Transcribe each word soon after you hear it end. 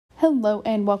Hello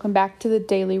and welcome back to the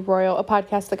Daily Royal, a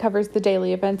podcast that covers the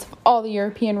daily events of all the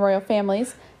European royal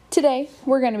families. Today,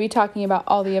 we're going to be talking about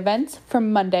all the events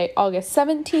from Monday, August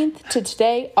 17th to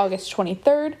today, August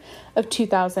 23rd of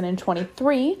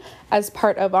 2023, as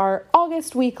part of our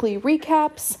August weekly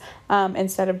recaps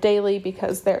instead of daily,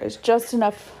 because there's just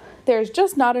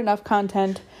not enough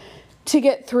content to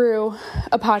get through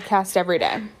a podcast every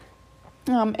day.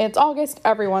 It's August,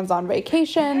 everyone's on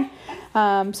vacation,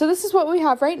 so this is what we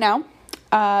have right now.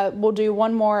 We'll do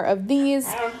one more of these,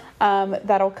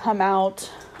 that'll come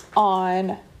out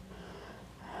on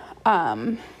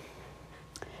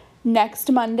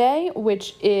next Monday,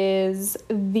 which is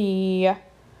the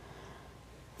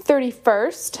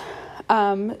 31st,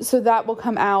 so that will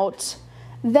come out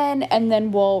then, and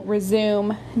then we'll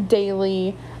resume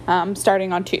daily,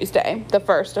 starting on Tuesday, the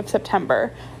 1st of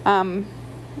September.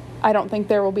 I don't think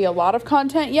there will be a lot of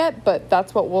content yet, but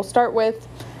that's what we'll start with,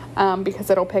 because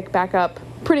it'll pick back up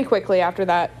pretty quickly after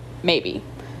that, maybe.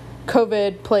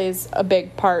 COVID plays a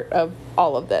big part of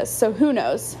all of this, so who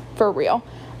knows, for real.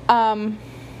 But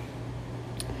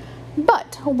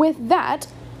with that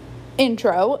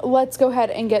intro, let's go ahead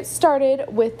and get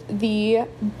started with the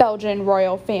Belgian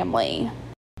royal family.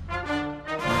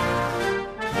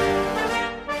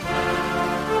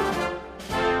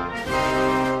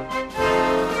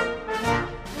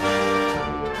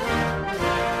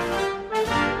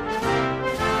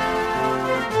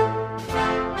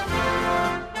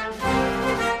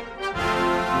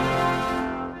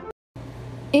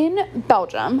 In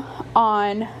Belgium,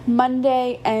 on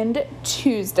Monday and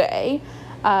Tuesday,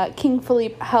 King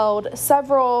Philippe held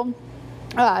several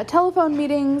telephone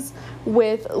meetings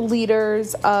with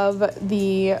leaders of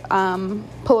the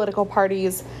political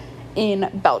parties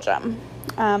in Belgium.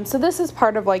 So this is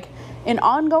part of an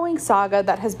ongoing saga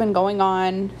that has been going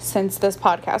on since this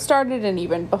podcast started, and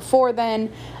even before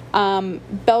then.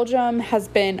 Belgium has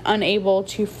been unable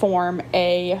to form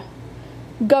a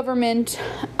government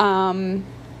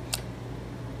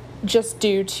just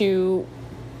due to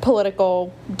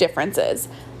political differences.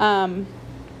 So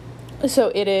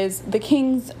it is the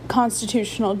king's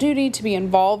constitutional duty to be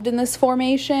involved in this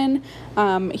formation.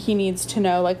 He needs to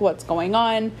know what's going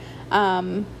on,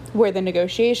 where the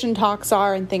negotiation talks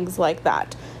are, and things like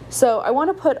that. So I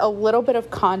want to put a little bit of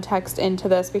context into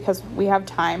this because we have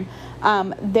time.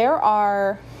 There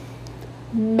are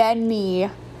many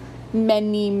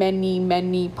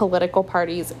political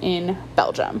parties in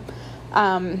Belgium.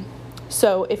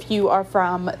 So if you are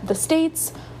from the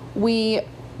States, we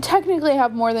technically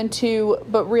have more than two,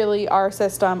 but really our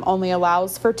system only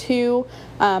allows for two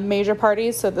major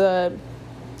parties. So the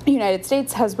United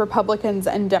States has Republicans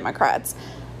and Democrats.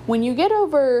 When you get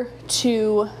over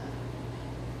to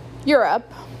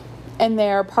Europe and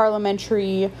their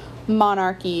parliamentary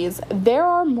monarchies, there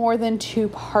are more than two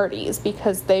parties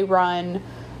because they run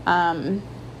a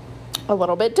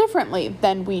little bit differently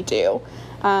than we do.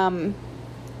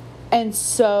 And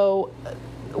so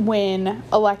when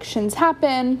elections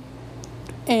happen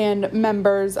and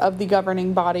members of the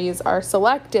governing bodies are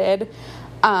selected,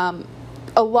 a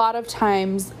lot of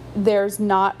times there's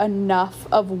not enough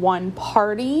of one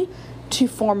party to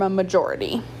form a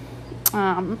majority.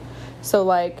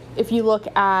 So if you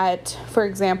look at, for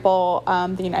example,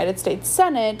 the United States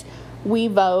Senate, we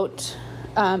vote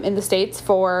in the States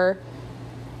for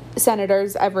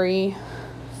senators every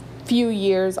few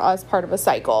years as part of a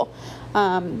cycle.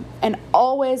 And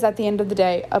always at the end of the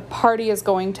day, a party is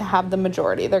going to have the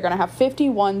majority. They're going to have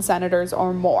 51 senators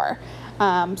or more.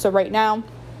 So right now,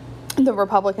 the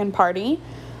Republican Party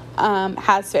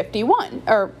has 51,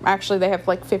 or actually they have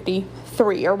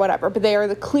 53 or whatever, but they are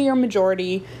the clear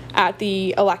majority at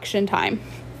the election time.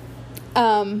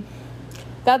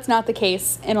 That's not the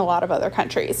case in a lot of other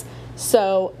countries.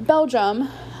 So Belgium,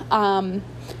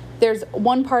 there's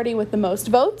one party with the most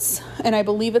votes, and I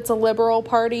believe it's a liberal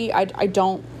party. I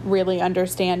don't really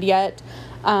understand yet,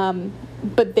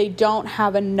 but they don't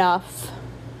have enough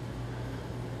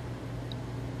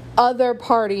other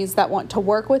parties that want to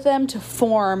work with them to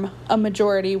form a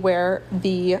majority where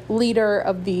the leader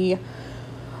of the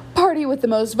party with the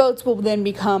most votes will then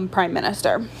become prime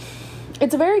minister.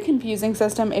 It's a very confusing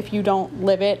system if you don't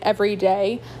live it every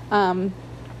day.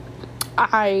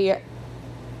 I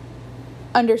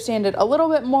understand it a little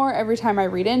bit more every time I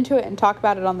read into it and talk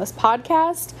about it on this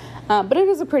podcast, but it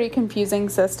is a pretty confusing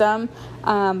system,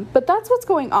 but that's what's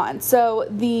going on. So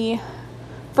the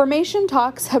formation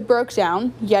talks have broke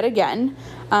down yet again.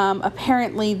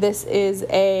 Apparently this is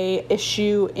a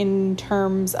issue in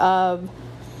terms of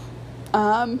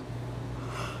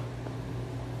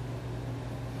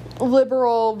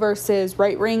liberal versus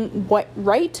right-winged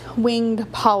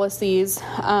policies,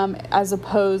 as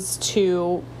opposed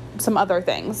to some other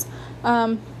things,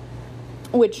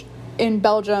 which in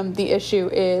Belgium the issue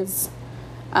is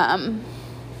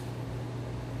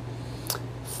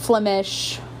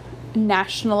Flemish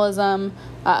nationalism,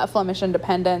 Flemish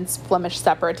independence, Flemish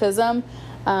separatism,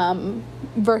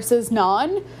 versus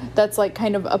non. That's like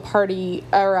kind of a party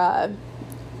or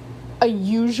a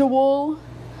usual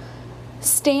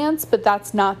stance, but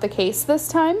that's not the case this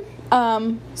time.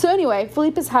 So anyway,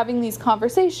 Philippe is having these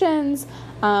conversations,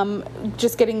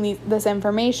 just getting this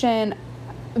information.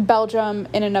 Belgium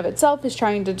in and of itself is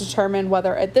trying to determine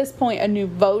whether at this point a new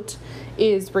vote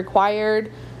is required.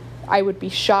 I would be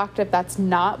shocked if that's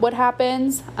not what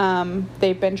happens.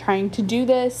 They've been trying to do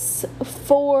this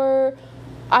for,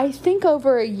 I think,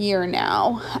 over a year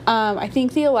now. I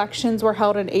think the elections were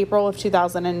held in April of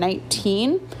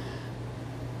 2019.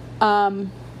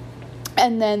 And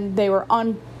then they were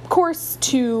on course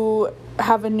to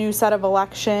have a new set of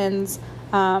elections.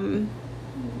 And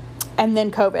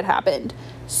then COVID happened.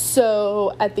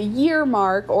 So at the year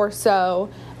mark or so,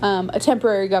 a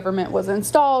temporary government was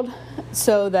installed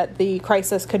so that the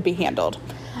crisis could be handled.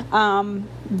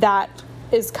 That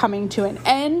is coming to an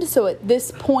end. So at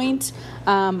this point,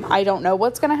 I don't know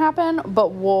what's going to happen, but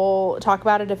we'll talk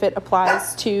about it if it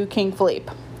applies to King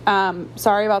Philippe.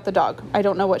 Sorry about the dog. I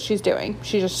don't know what she's doing.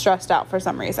 She's just stressed out for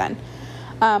some reason.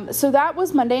 So that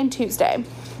was Monday and Tuesday.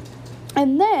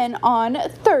 And then on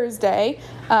Thursday,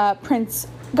 Prince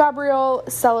Gabriel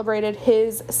celebrated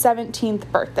his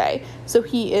 17th birthday. So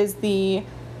he is the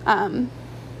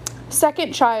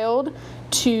second child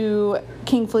to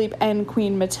King Philippe and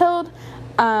Queen Mathilde,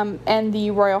 and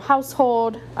the royal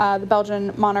household. The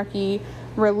Belgian monarchy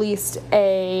released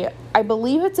I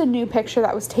believe it's a new picture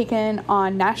that was taken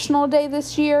on National Day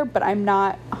this year, but I'm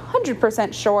not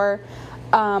 100% sure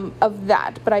of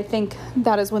that. But I think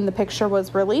that is when the picture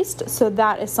was released. So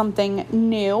that is something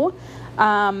new.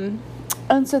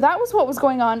 And so that was what was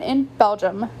going on in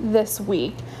Belgium this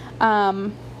week.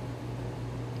 And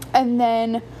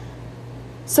then,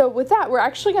 so with that, we're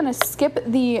actually going to skip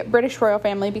the British royal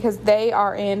family because they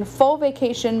are in full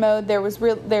vacation mode. There's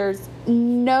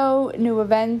no new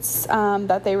events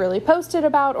that they really posted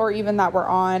about, or even that were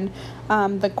on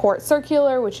the court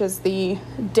circular, which is the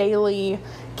daily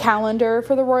calendar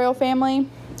for the royal family.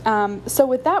 So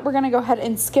with that, we're going to go ahead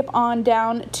and skip on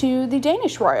down to the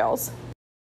Danish royals.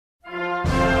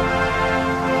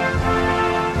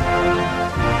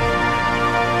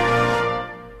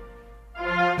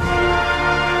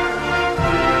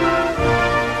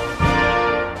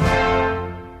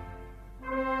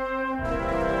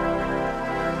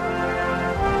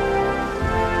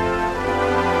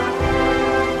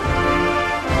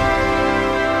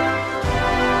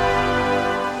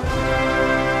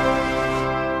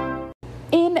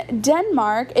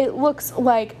 Denmark, it looks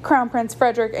like Crown Prince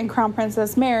Frederik and Crown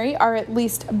Princess Mary are at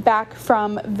least back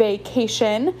from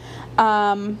vacation.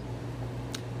 Queen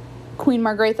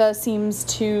Margrethe seems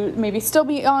to maybe still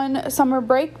be on summer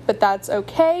break, but that's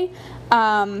okay.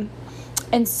 And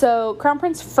so Crown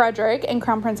Prince Frederik and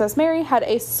Crown Princess Mary had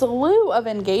a slew of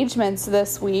engagements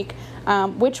this week,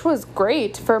 which was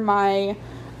great for my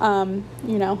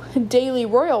daily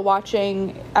royal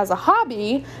watching as a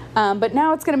hobby, but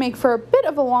now it's going to make for a bit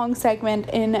of a long segment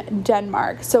in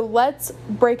Denmark. So let's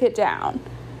break it down.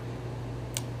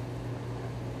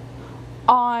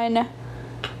 On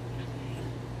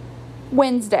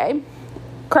Wednesday,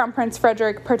 Crown Prince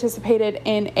Frederik participated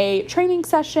in a training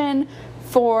session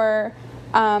for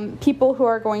people who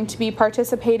are going to be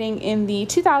participating in the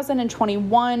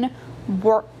 2021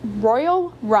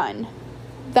 Royal Run.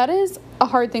 That is a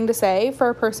hard thing to say for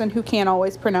a person who can't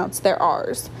always pronounce their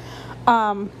R's.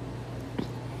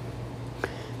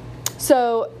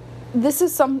 So this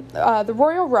is the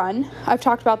Royal Run. I've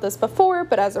talked about this before,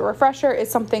 but as a refresher, is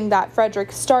something that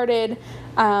Frederik started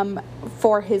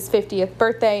for his 50th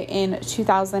birthday in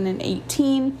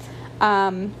 2018.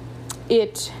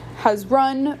 It has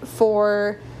run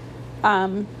for,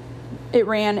 it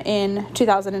ran in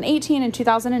 2018 and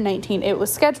 2019. It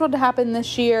was scheduled to happen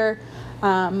this year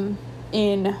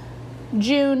in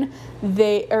June,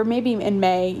 or maybe in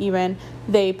May even.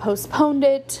 They postponed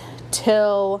it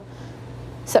till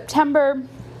September,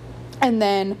 and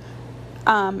then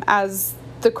as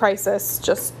the crisis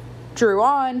just drew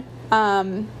on,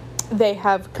 they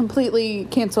have completely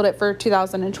canceled it for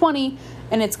 2020,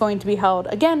 and it's going to be held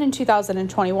again in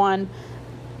 2021.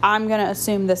 I'm going to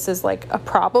assume this is like a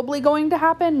probably going to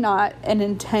happen, not an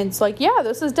intense, like, yeah,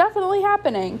 this is definitely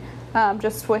happening,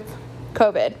 just with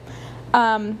COVID.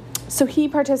 So he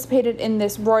participated in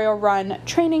this Royal Run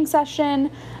training session,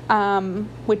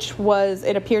 which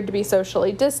it appeared to be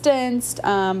socially distanced,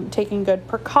 taking good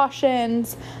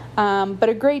precautions, but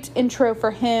a great intro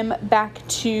for him back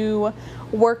to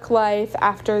work life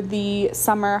after the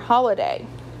summer holiday.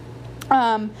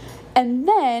 And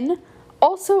then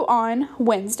also on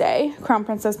Wednesday, Crown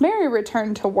Princess Mary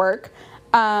returned to work,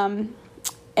 and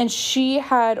she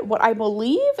had what I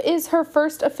believe is her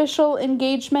first official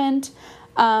engagement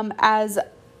as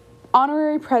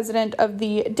honorary president of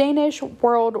the Danish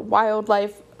World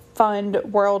Wildlife Fund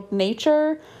World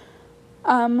Nature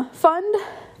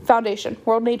Foundation.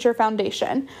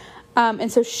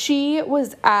 And so she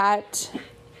was at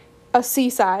a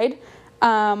seaside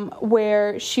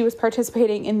where she was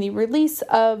participating in the release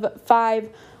of 5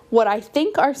 what I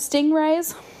think are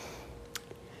stingrays.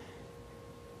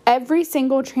 Every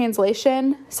single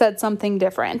translation said something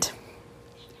different.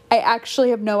 I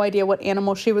actually have no idea what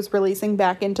animal she was releasing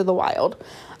back into the wild.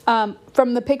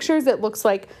 From the pictures, it looks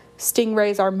like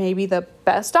stingrays are maybe the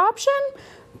best option,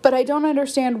 but I don't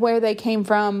understand where they came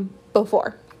from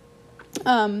before.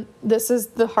 This is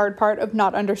the hard part of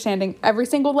not understanding every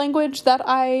single language that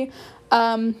I,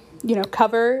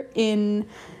 cover in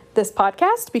this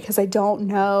podcast, because I don't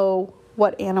know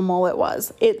what animal it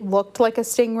was. It looked like a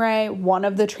stingray. One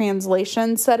of the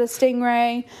translations said a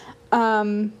stingray.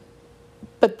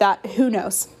 But that, who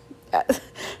knows?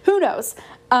 Who knows?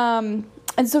 And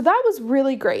so that was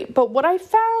really great. But what I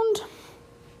found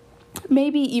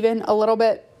maybe even a little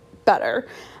bit better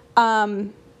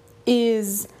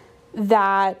is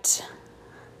that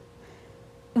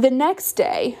the next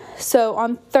day, so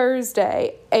on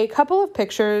Thursday, a couple of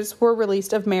pictures were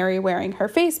released of Mary wearing her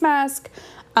face mask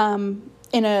in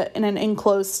an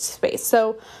enclosed space.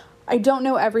 So I don't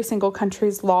know every single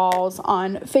country's laws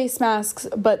on face masks,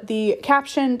 but the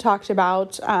caption talked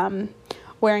about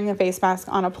wearing a face mask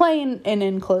on a plane in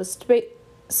enclosed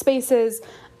spaces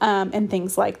and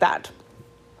things like that.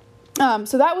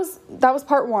 So that was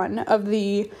part one of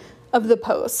the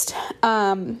post.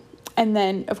 And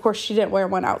then, of course, she didn't wear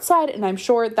one outside, and I'm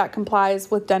sure that complies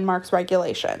with Denmark's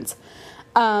regulations.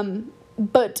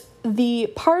 But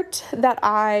the part that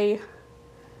I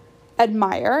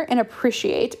admire and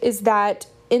appreciate is that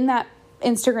in that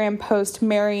Instagram post,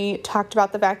 Mary talked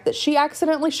about the fact that she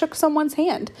accidentally shook someone's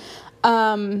hand.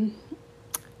 And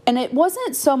it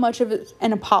wasn't so much of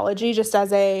an apology, just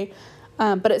as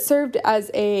but it served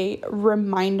as a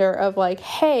reminder of like,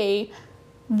 hey,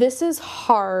 this is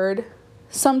hard.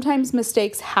 Sometimes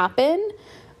mistakes happen,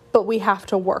 but we have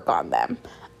to work on them.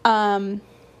 And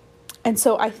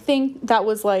so I think that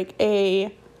was like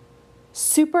a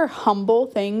super humble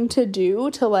thing to do,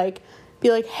 to like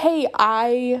be like, hey,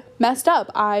 I messed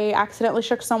up. I accidentally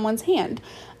shook someone's hand.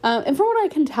 And from what I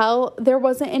can tell, there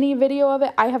wasn't any video of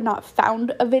it. I have not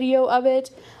found a video of it.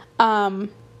 But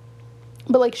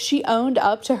like, she owned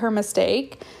up to her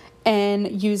mistake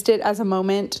and used it as a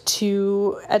moment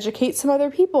to educate some other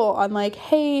people on like,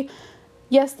 hey,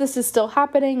 yes, this is still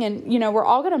happening. And, we're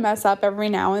all going to mess up every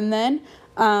now and then.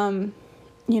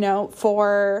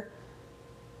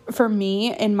 For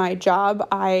me in my job,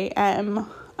 I am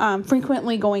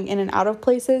frequently going in and out of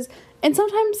places, and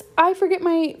sometimes I forget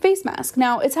my face mask.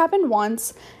 Now, it's happened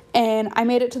once, and I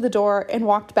made it to the door and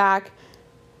walked back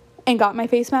and got my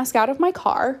face mask out of my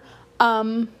car.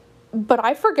 But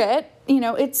I forget,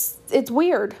 it's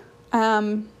weird.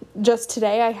 Just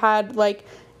today I had like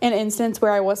an instance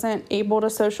where I wasn't able to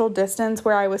social distance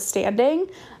where I was standing,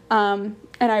 and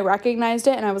I recognized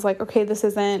it, and I was like, okay, this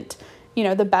isn't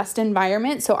the best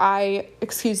environment. So I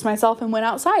excused myself and went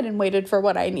outside and waited for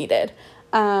what I needed,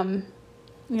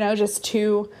 just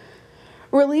to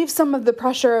relieve some of the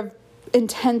pressure of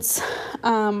intense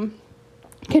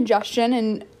congestion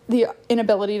and the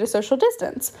inability to social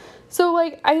distance. So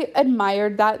like, I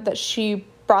admired that she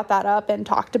brought that up and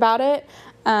talked about it,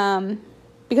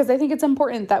 because I think it's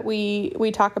important that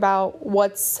we talk about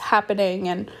what's happening,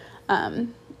 and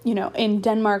in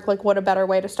Denmark, like, what a better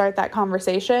way to start that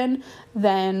conversation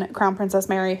than Crown Princess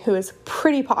Mary, who is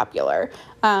pretty popular.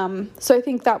 So I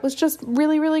think that was just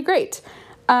really, really great.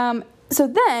 So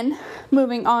then,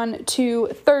 moving on to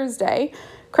Thursday,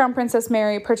 Crown Princess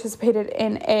Mary participated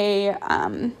in a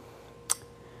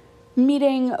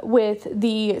meeting with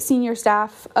the senior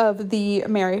staff of the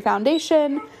Mary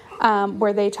Foundation,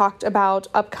 where they talked about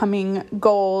upcoming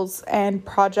goals and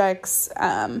projects,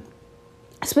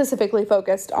 specifically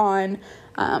focused on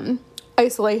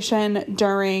isolation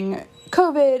during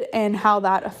COVID and how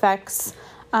that affects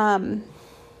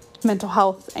mental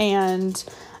health and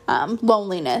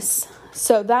loneliness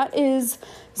So that is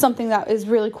something that is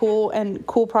really cool, and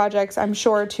cool projects, I'm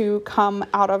sure, to come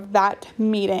out of that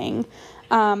meeting.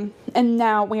 And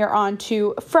now we are on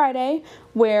to Friday,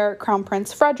 where Crown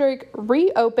Prince Frederick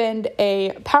reopened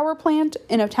a power plant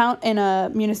in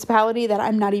a municipality that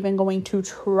I'm not even going to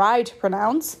try to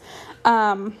pronounce,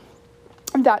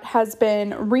 that has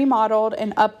been remodeled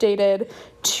and updated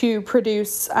to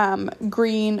produce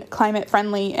green,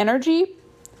 climate-friendly energy.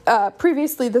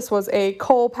 Previously, this was a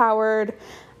coal-powered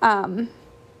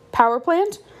power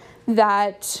plant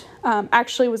that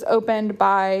actually was opened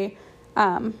by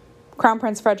Crown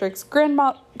Prince Frederick's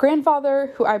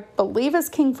grandfather, who I believe is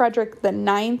King Frederick the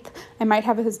Ninth. I might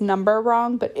have his number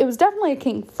wrong, but it was definitely a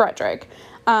King Frederick.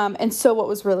 And so what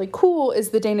was really cool is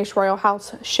the Danish royal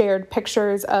house shared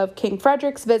pictures of King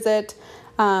Frederick's visit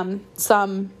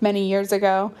some many years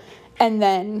ago. And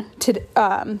then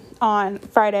on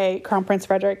Friday, Crown Prince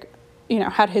Frederick,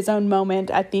 had his own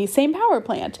moment at the same power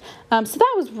plant. So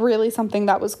that was really something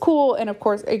that was cool. And of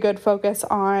course, a good focus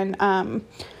on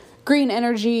green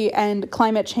energy and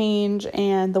climate change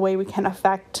and the way we can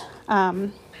affect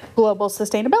global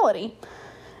sustainability.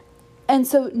 And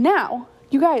so now,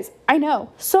 you guys, I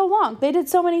know, so long. They did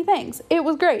so many things. It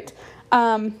was great.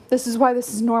 This is why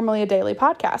this is normally a daily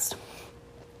podcast.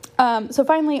 So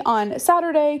finally, on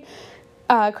Saturday,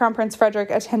 Crown Prince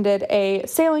Frederick attended a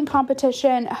sailing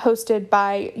competition hosted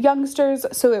by youngsters.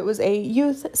 So it was a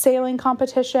youth sailing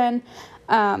competition.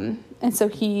 And so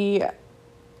he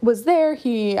was there.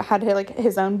 He had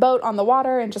his own boat on the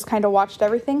water and just kind of watched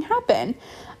everything happen.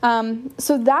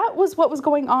 So that was what was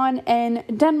going on in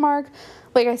Denmark.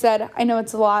 Like I said, I know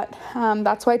it's a lot.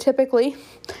 That's why typically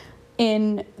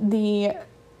in the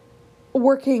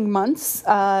working months,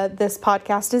 this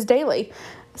podcast is daily.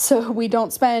 So we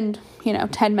don't spend,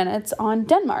 10 minutes on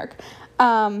Denmark.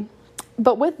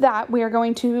 But with that, we are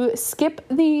going to skip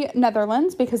the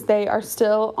Netherlands because they are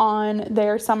still on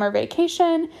their summer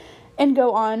vacation, and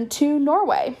go on to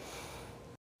Norway.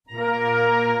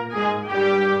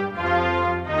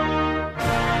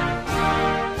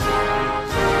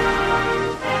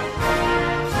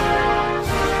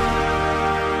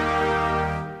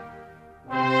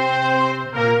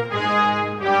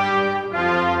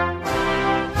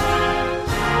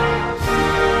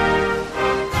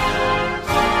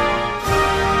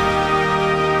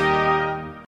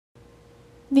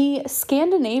 The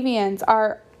Scandinavians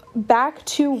are back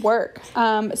to work.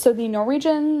 So the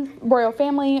Norwegian royal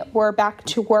family were back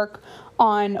to work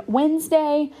on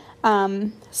Wednesday.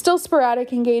 Still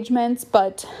sporadic engagements,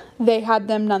 but they had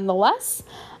them nonetheless.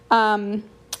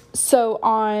 So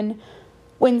on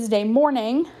Wednesday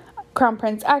morning, Crown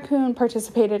Prince Haakon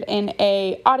participated in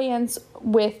an audience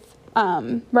with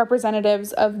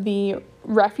representatives of the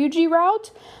refugee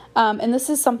route. And this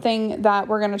is something that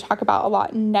we're going to talk about a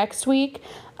lot next week.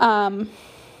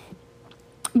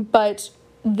 But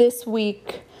this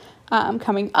week,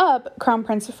 coming up, Crown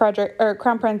Prince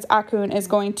Haakon is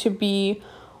going to be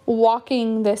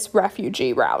walking this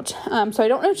refugee route. So I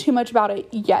don't know too much about it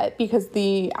yet because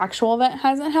the actual event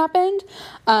hasn't happened.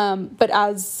 But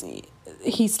as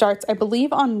he starts, I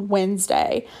believe, on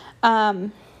Wednesday,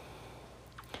 and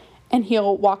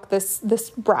he'll walk this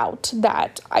route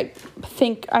that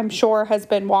I'm sure has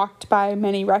been walked by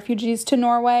many refugees to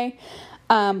Norway.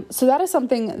 So that is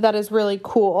something that is really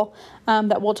cool,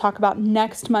 that we'll talk about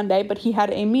next Monday, but he had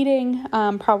a meeting,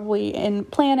 probably in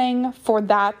planning for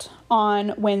that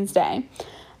on Wednesday.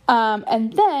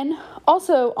 And then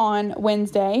also on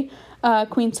Wednesday,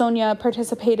 Queen Sonja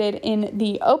participated in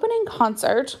the opening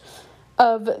concert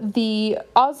of the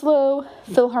Oslo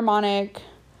Philharmonic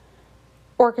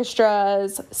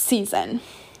Orchestra's season.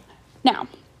 Now,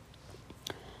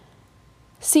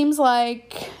 seems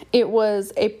like it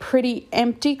was a pretty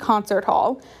empty concert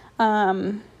hall,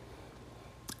 and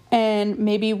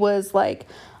maybe was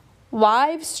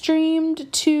live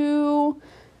streamed to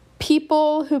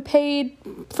people who paid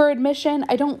for admission.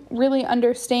 I don't really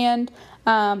understand,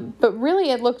 but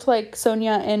really it looked like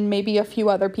Sonja and maybe a few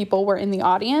other people were in the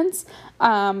audience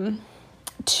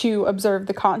to observe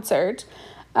the concert.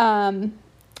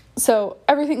 So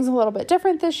everything's a little bit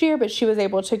different this year, but she was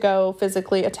able to go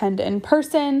physically attend in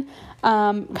person,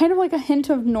 kind of like a hint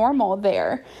of normal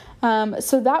there.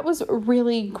 So that was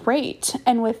really great.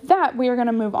 And with that, we are going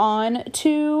to move on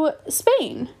to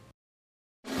Spain.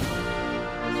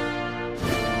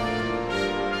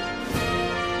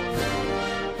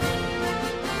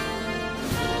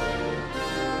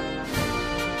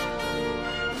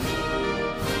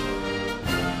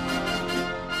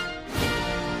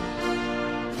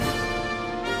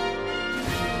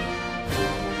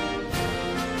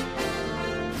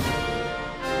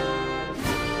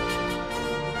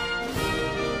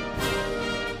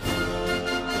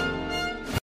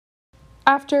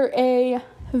 After a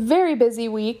very busy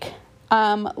week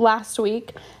last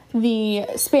week, the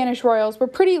Spanish royals were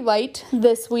pretty light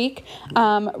this week,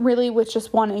 really with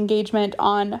just one engagement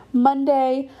on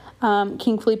Monday.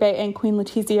 King Felipe and Queen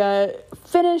Letizia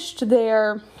finished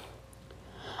their,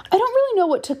 I don't really know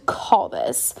what to call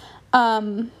this,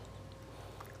 but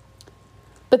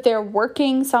their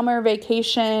working summer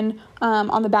vacation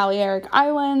on the Balearic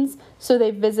Islands. So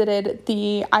they visited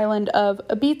the island of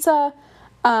Ibiza,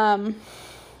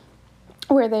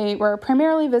 where they were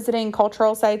primarily visiting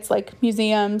cultural sites like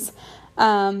museums,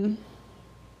 and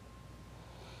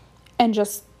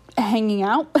just hanging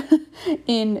out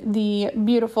in the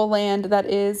beautiful land that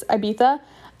is Ibiza.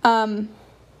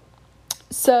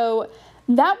 So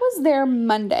that was their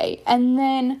Monday. And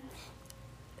then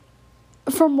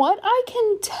from what I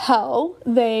can tell,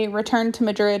 they returned to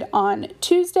Madrid on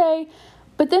Tuesday,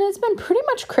 but then it's been pretty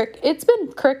much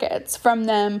crickets from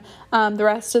them the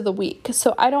rest of the week.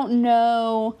 So I don't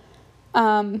know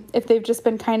if they've just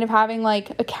been kind of having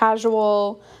like a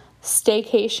casual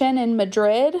staycation in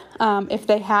Madrid. If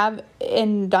they have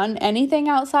done anything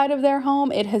outside of their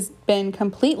home, it has been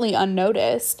completely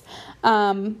unnoticed.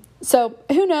 So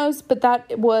who knows, but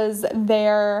that was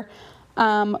their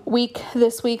week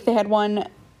this week. They had one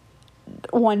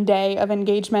day of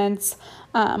engagements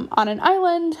on an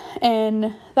island,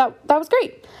 and that was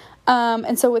great.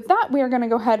 And so with that, we are going to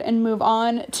go ahead and move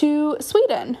on to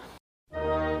Sweden.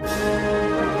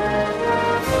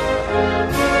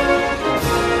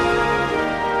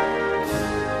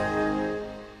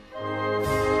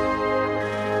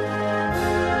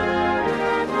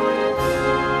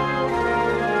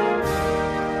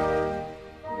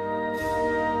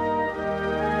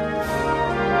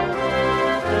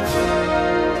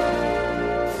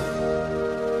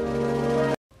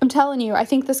 I'm telling you, I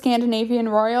think the Scandinavian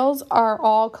royals are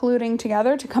all colluding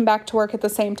together to come back to work at the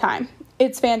same time.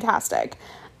 It's fantastic.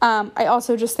 I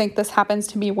also just think this happens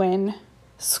to be when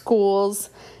schools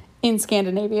in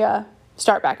Scandinavia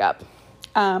start back up,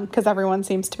 because everyone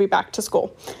seems to be back to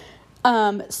school.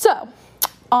 So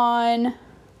on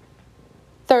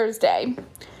Thursday,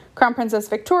 Crown Princess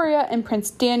Victoria and Prince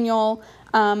Daniel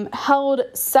held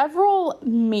several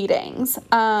meetings.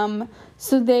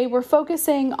 So they were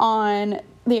focusing on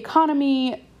the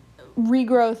economy,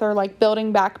 regrowth, or like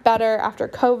building back better after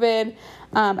COVID,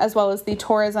 as well as the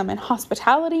tourism and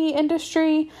hospitality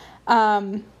industry,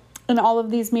 in all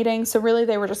of these meetings. So really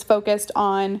they were just focused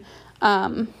on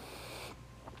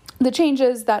the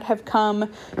changes that have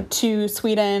come to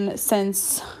Sweden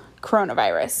since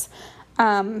coronavirus.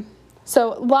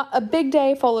 So a big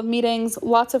day full of meetings,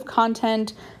 lots of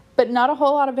content, but not a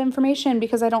whole lot of information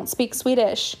because I don't speak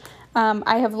Swedish.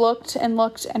 I have looked and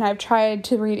I've tried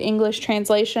to read English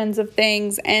translations of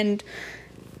things, and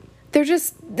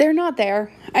they're not there.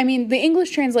 I mean, the English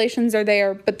translations are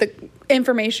there, but the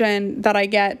information that I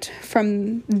get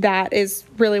from that is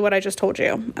really what I just told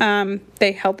you.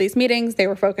 They held these meetings. They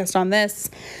were focused on this.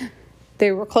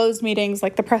 They were closed meetings.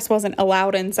 Like, the press wasn't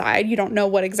allowed inside. You don't know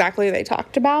what exactly they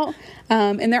talked about.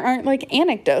 And there aren't like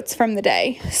anecdotes from the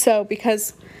day. So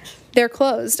because they're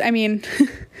closed, I mean,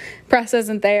 press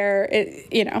isn't there.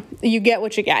 You get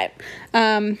what you get.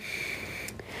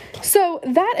 So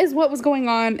that is what was going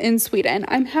on in Sweden.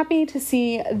 I'm happy to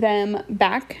see them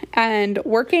back and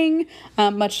working,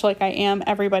 much like I am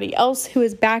everybody else who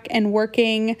is back and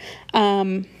working.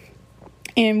 And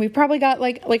we've probably got,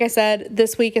 like I said,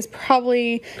 this week is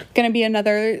probably going to be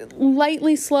another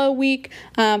lightly slow week.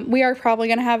 We are probably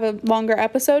going to have a longer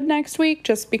episode next week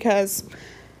just because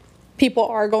people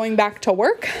are going back to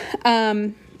work.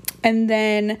 And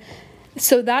then,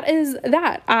 so that is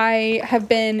that. I have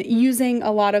been using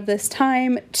a lot of this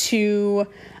time to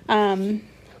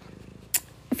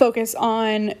focus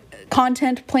on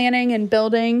content planning and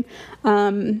building.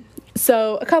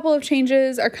 So a couple of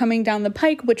changes are coming down the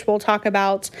pike, which we'll talk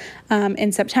about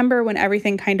in September when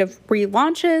everything kind of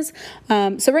relaunches.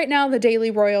 So right now,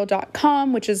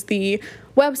 thedailyroyal.com, which is the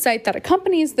website that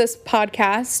accompanies this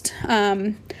podcast,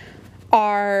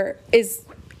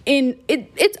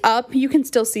 it's up. You can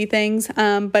still see things,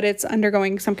 but it's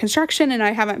undergoing some construction, and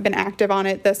I haven't been active on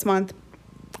it this month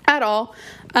at all.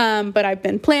 But I've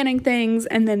been planning things.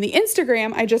 And then the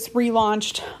Instagram, I just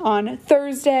relaunched on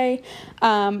Thursday.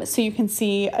 So you can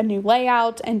see a new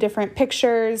layout and different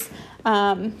pictures.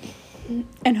 And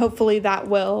hopefully that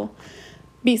will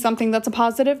be something that's a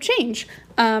positive change.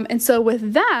 And so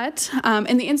with that,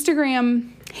 and the Instagram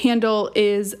handle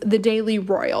is The Daily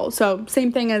Royal. So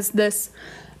same thing as this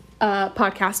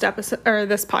podcast episode, or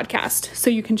this podcast. So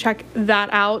you can check that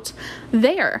out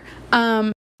there.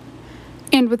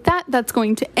 And And with that, that's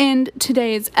going to end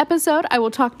today's episode. I will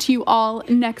talk to you all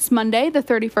next Monday, the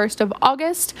 31st of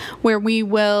August, where we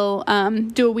will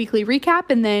do a weekly recap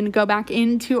and then go back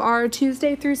into our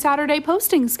Tuesday through Saturday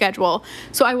posting schedule.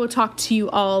 So I will talk to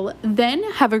you all then.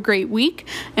 Have a great week,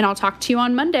 and I'll talk to you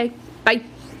on Monday. Bye.